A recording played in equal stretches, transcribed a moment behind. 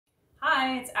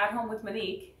Hi, it's At Home with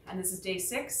Monique, and this is day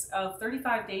 6 of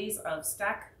 35 days of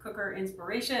stack cooker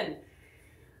inspiration.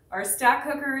 Our stack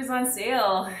cooker is on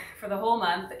sale for the whole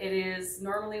month. It is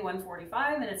normally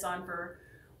 $145 and it's on for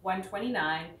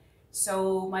 $129.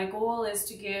 So my goal is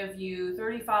to give you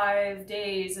 35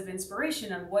 days of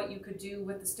inspiration on what you could do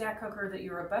with the stack cooker that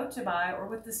you're about to buy, or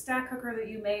with the stack cooker that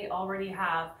you may already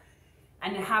have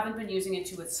and haven't been using it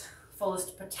to its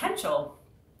fullest potential.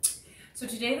 So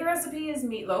today the recipe is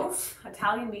meatloaf,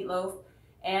 Italian meatloaf,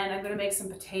 and I'm going to make some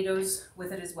potatoes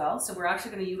with it as well. So we're actually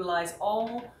going to utilize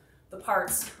all the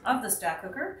parts of the stack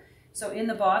cooker. So in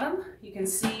the bottom, you can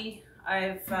see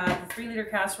I've the 3-liter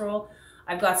casserole.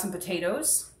 I've got some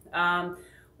potatoes.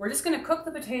 We're just going to cook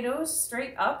the potatoes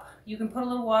straight up. You can put a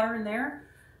little water in there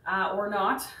or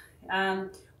not.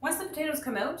 Once the potatoes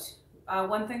come out,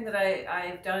 one thing that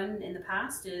I've done in the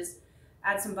past is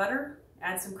add some butter,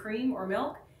 add some cream or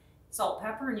milk, salt,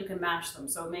 pepper, and you can mash them.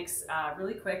 So it makes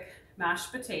really quick mashed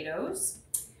potatoes.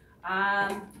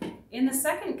 In the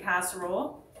second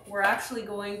casserole, we're actually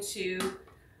going to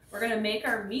make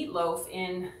our meatloaf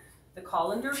in the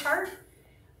colander part.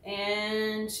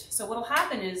 And so what'll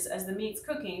happen is, as the meat's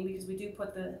cooking, because we do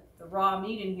put the raw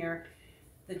meat in here,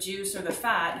 the juice or the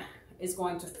fat is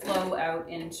going to flow out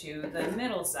into the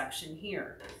middle section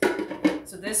here.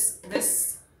 So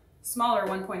this smaller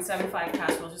 1.75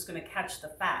 casserole is just going to catch the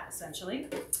fat, essentially.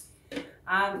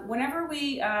 Whenever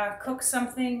we cook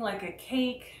something like a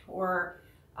cake, or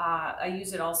I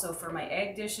use it also for my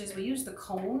egg dishes, we use the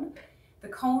cone. The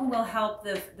cone will help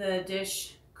the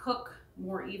dish cook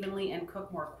more evenly and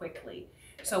cook more quickly.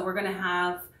 So we're going to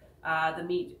have the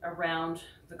meat around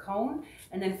the cone,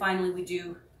 and then finally we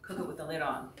do cook it with the lid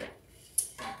on.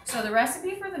 So the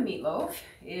recipe for the meatloaf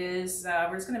is,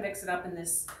 we're just going to mix it up in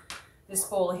this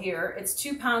bowl here. It's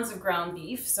 2 pounds of ground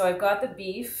beef. So I've got the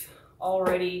beef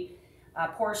already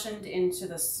portioned into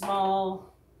the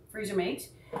small Freezer-Mate,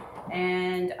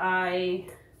 and I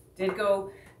did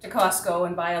go to Costco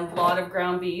and buy a lot of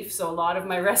ground beef. So a lot of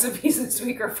my recipes this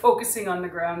week are focusing on the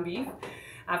ground beef.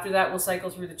 After that, we'll cycle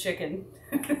through the chicken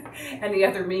and the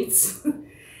other meats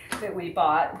that we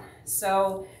bought.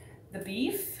 So the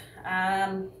beef.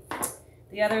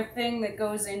 The other thing that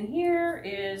goes in here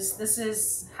is, this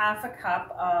is half a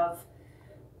cup of,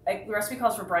 the recipe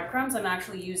calls for breadcrumbs. I'm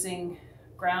actually using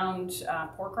ground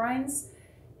pork rinds,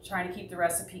 trying to keep the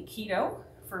recipe keto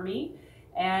for me.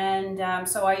 And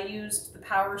so I used the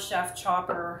Power Chef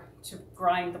chopper to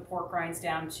grind the pork rinds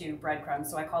down to breadcrumbs.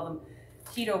 So I call them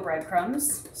keto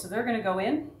breadcrumbs. So they're going to go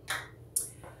in.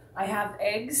 I have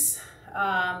eggs,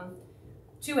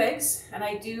 2 eggs, and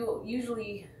I do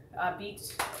usually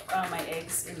beat my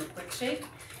eggs in the quick shake.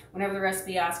 Whenever the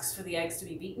recipe asks for the eggs to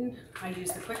be beaten, I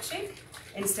use the quick shake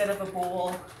instead of a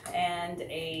bowl and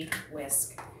a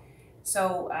whisk.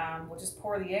 So we'll just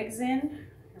pour the eggs in.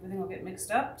 Everything will get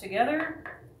mixed up together.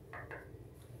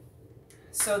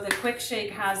 So the quick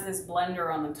shake has this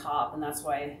blender on the top, and that's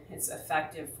why it's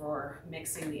effective for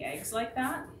mixing the eggs like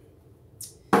that.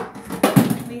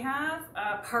 We have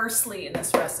parsley in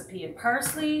this recipe, and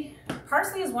parsley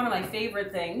is one of my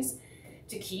favorite things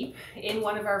to keep in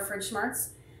one of our fridge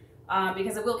smarts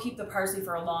because it will keep the parsley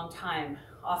for a long time.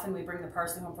 Often we bring the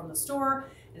parsley home from the store,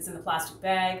 it's in the plastic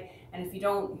bag, and if you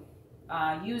don't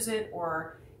use it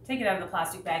or take it out of the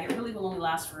plastic bag, it really will only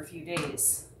last for a few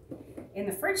days. In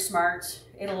the fridge smart,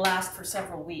 it'll last for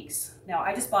several weeks. Now,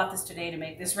 I just bought this today to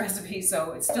make this recipe,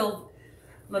 so it's still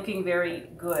looking very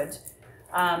good.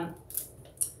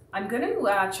 I'm going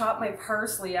to chop my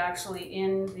parsley actually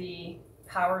in the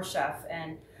Power Chef,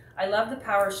 and I love the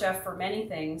Power Chef for many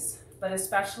things, but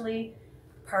especially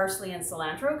parsley and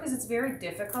cilantro, because it's very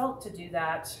difficult to do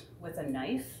that with a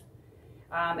knife.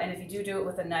 And if you do it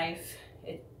with a knife,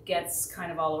 it gets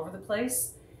kind of all over the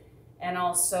place, and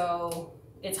also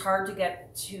it's hard to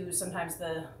get to sometimes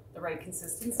the right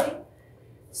consistency.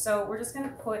 So we're just going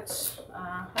to put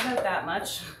about that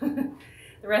much.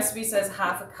 The recipe says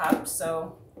half a cup,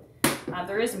 so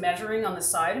there is measuring on the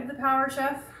side of the Power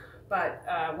Chef, but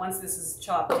once this is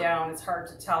chopped down, it's hard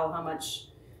to tell how much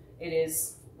it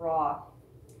is raw.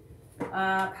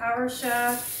 Power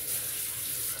Chef,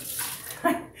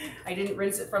 I didn't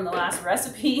rinse it from the last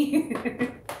recipe.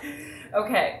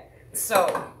 Okay,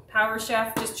 so Power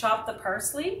Chef, just chop the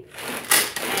parsley,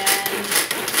 and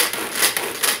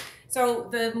so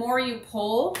the more you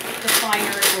pull, the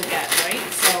finer it will get,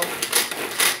 right? So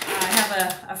I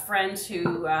have a friend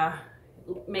who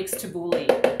makes tabbouleh,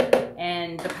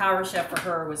 and the Power Chef for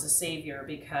her was a savior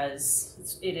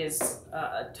because it is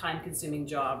a time-consuming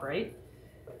job, right?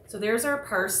 So there's our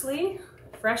parsley,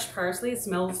 fresh parsley. It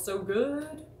smells so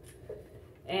good.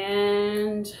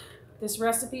 And This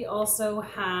recipe also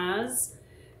has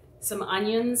some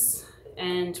onions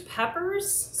and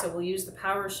peppers, so we'll use the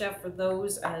Power Chef for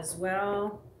those as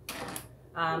well.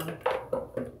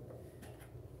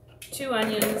 2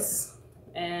 onions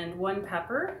and 1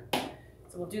 pepper.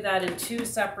 So we'll do that in 2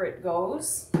 separate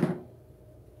goes.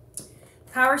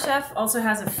 Power Chef also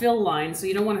has a fill line, so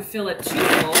you don't want to fill it too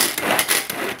full.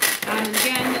 And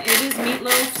again, it is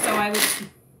meatloaf, so I would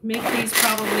make these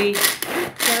probably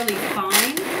fairly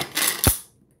fine.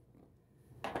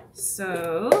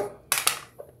 So,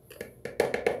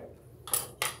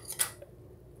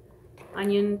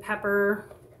 onion,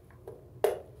 pepper.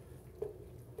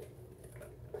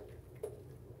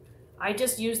 I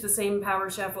just use the same Power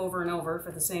Chef over and over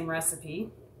for the same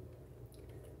recipe.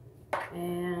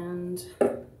 And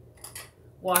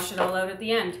wash it all out at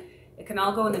the end. It can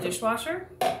all go in the dishwasher,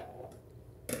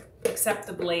 except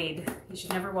the blade. You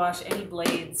should never wash any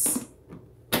blades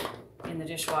in the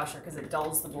dishwasher because it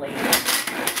dulls the blade.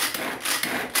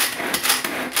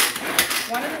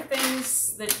 One of the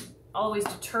things that always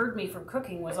deterred me from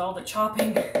cooking was all the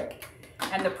chopping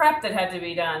and the prep that had to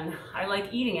be done. I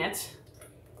like eating it,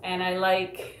 and I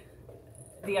like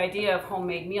the idea of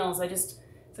homemade meals.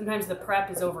 Sometimes the prep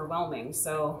is overwhelming,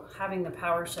 so having the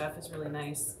Power Chef is really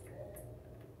nice.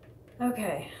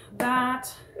 Okay,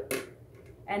 that,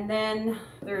 and then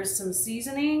there's some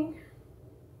seasoning.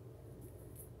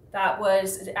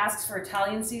 It asks for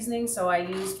Italian seasoning, so I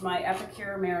used my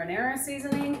Epicure marinara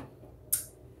seasoning.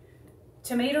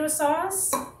 Tomato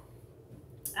sauce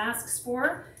asks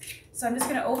for, so I'm just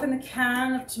going to open the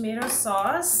can of tomato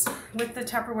sauce with the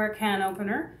Tupperware can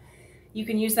opener. You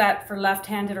can use that for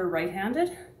left-handed or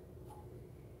right-handed.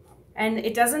 And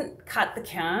it doesn't cut the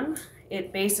can,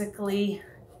 it basically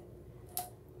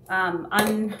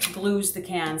unglues the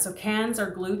can. So cans are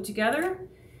glued together,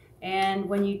 and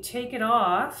when you take it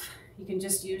off, you can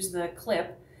just use the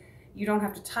clip. You don't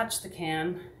have to touch the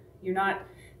can.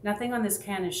 Nothing on this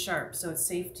can is sharp, so it's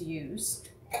safe to use.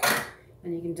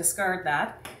 And you can discard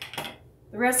that.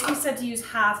 The recipe said to use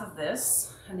half of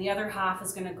this, and the other half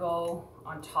is going to go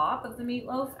on top of the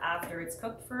meatloaf after it's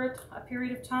cooked for a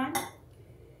period of time.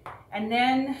 And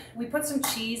then we put some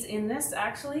cheese in this,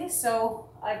 actually. So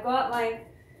I've got my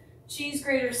cheese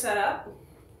grater set up,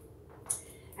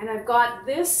 and I've got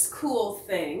this cool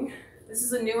thing. This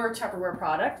is a newer Tupperware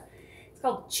product. It's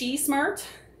called Cheese Smart,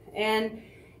 and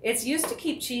it's used to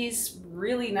keep cheese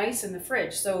really nice in the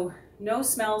fridge, so no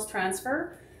smells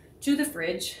transfer to the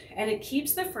fridge, and it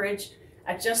keeps the fridge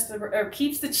at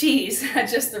keeps the cheese at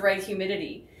just the right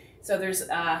humidity. So there's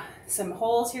some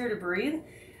holes here to breathe.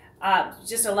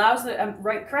 Just allows the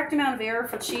correct amount of air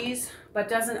for cheese, but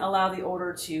doesn't allow the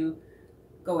odor to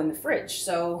go in the fridge.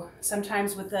 So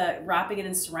sometimes with wrapping it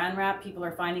in saran wrap, people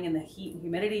are finding in the heat and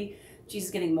humidity, cheese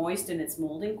is getting moist and it's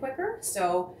molding quicker.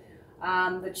 So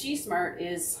the Cheese Smart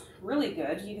is really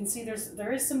good. You can see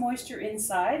there is some moisture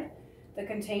inside the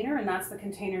container, and that's the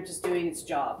container just doing its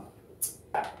job.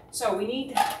 So we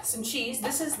need some cheese.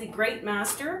 This is the Great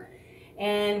Master,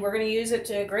 and we're going to use it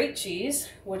to grate cheese,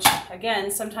 which again,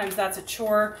 sometimes that's a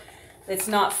chore that's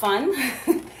not fun.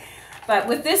 But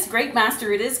with this Great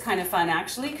Master, it is kind of fun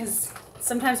actually, because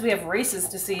sometimes we have races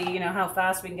to see, how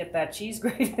fast we can get that cheese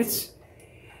grated.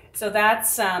 So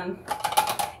that's,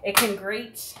 it can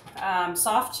grate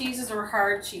soft cheeses or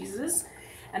hard cheeses,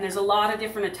 and there's a lot of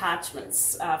different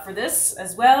attachments for this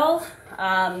as well.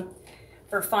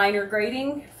 For finer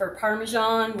grating, for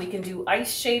Parmesan, we can do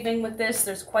ice shaving with this.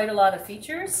 There's quite a lot of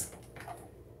features.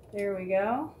 There we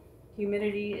go.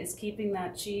 Humidity is keeping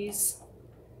that cheese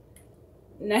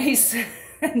nice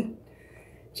and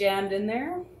jammed in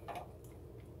there.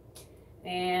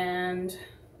 And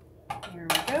here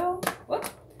we go. Whoop.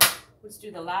 Let's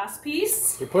do the last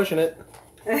piece. You're pushing it.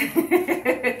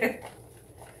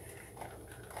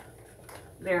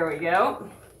 There we go.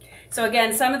 So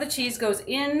again, some of the cheese goes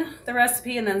in the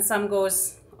recipe and then some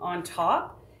goes on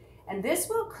top. And this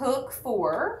will cook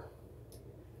for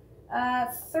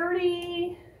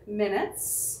 30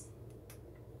 minutes.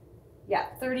 Yeah,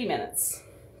 30 minutes.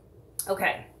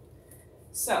 Okay,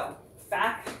 so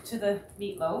back to the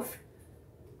meatloaf.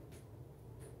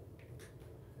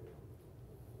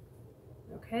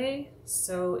 Okay,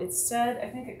 so it said, I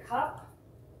think a cup.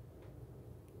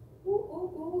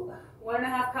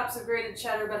 1.5 cups of grated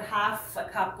cheddar, but half a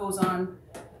cup goes on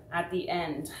at the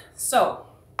end. So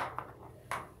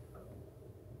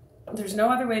there's no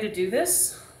other way to do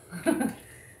this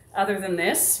other than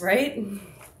this, right?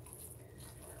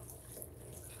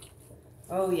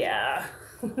 Oh yeah.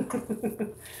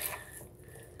 This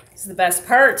is the best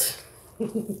part.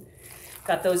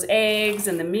 Got those eggs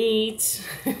and the meat.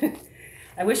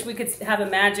 I wish we could have a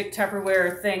magic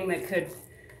Tupperware thing that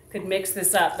could mix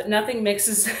this up, but nothing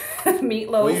mixes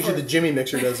meatloaf. Well, usually the Jimmy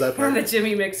mixer does that part. The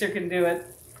Jimmy mixer can do it.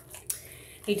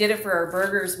 He did it for our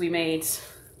burgers we made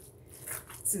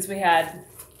since we had,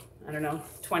 I don't know,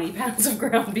 20 pounds of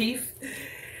ground beef.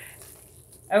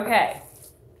 Okay.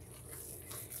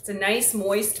 It's a nice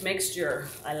moist mixture.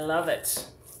 I love it.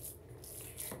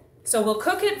 So we'll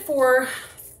cook it for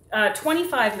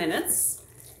 25 minutes,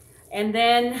 and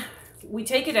then we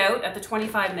take it out at the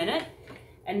 25-minute,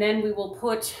 and then we will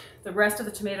put the rest of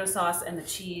the tomato sauce and the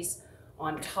cheese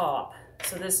on top.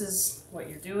 So this is what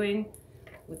you're doing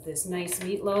with this nice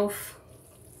meatloaf.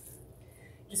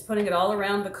 Just putting it all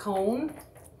around the cone.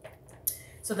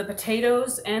 So the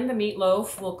potatoes and the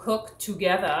meatloaf will cook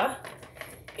together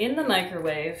in the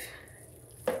microwave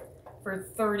for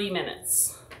 30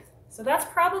 minutes. So that's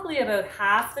probably about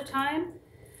half the time,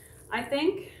 I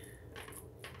think,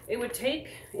 it would take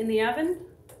in the oven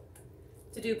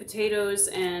to do potatoes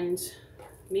and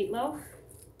meatloaf.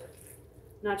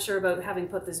 Not sure about having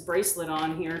put this bracelet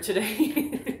on here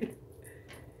today.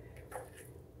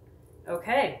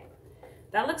 Okay,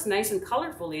 that looks nice and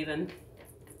colorful even.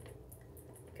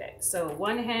 Okay, so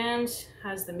one hand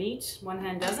has the meat, one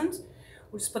hand doesn't.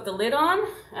 We'll just put the lid on,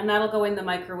 and that'll go in the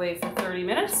microwave for 30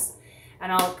 minutes.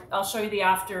 And I'll show you the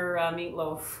after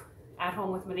meatloaf at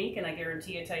home with Monique, and I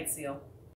guarantee a tight seal.